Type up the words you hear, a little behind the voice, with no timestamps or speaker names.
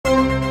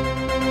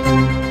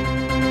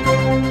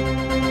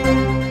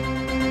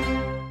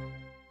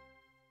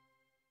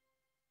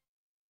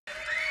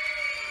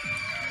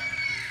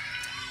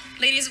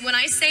Ladies, when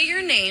I say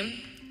your name,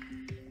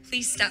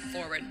 please step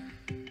forward.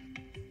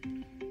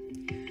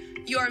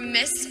 Your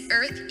Miss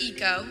Earth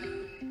Eco,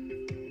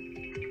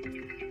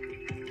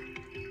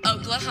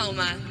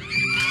 Oklahoma.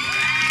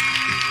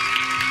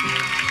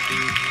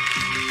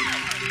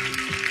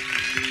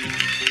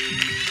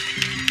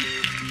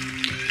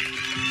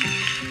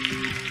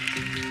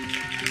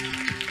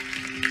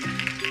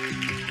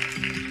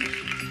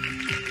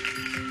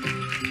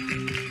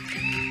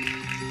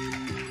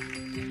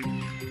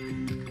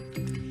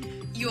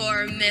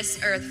 Your Miss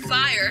Earth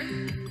Fire,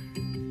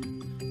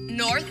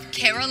 North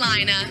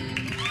Carolina.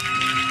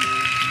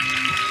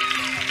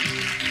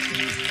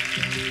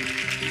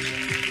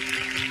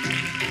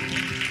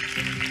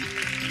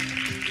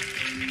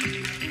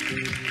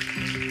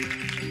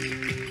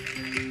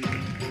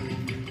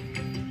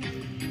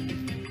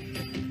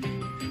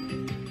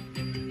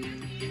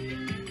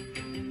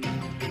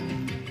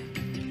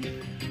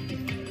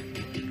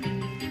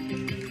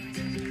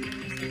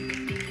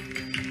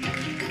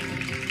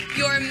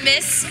 Your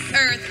Miss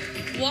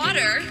Earth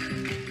Water,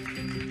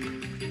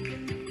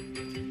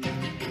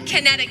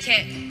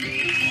 Connecticut.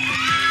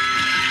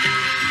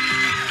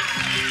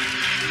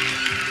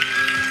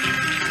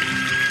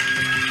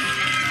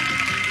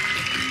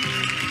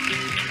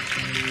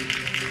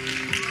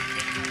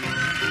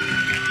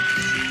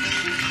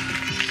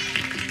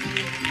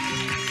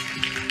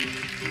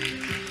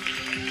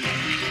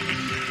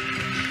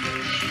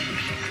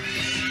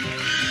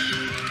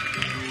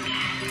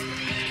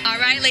 All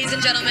right, ladies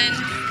and gentlemen.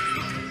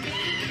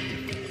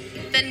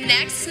 The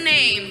next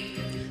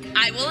name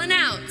I will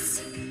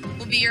announce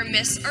will be your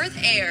Miss Earth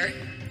Air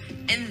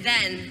and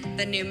then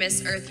the new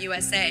Miss Earth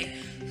USA,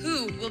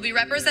 who will be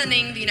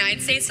representing the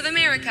United States of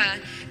America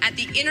at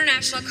the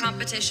international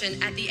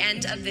competition at the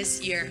end of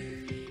this year.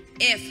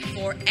 If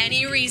for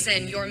any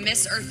reason your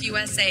Miss Earth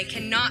USA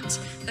cannot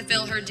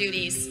fulfill her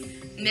duties,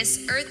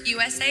 Miss Earth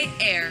USA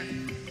Air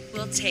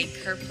will take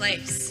her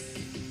place.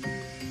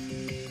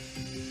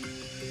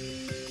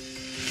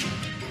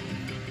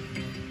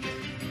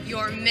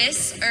 Your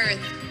Miss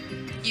Earth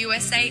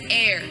USA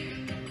Air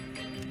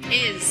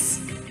is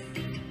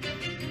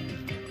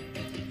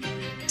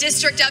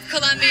District of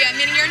Columbia,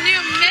 meaning your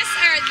new Miss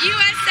Earth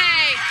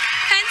USA,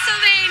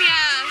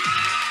 Pennsylvania.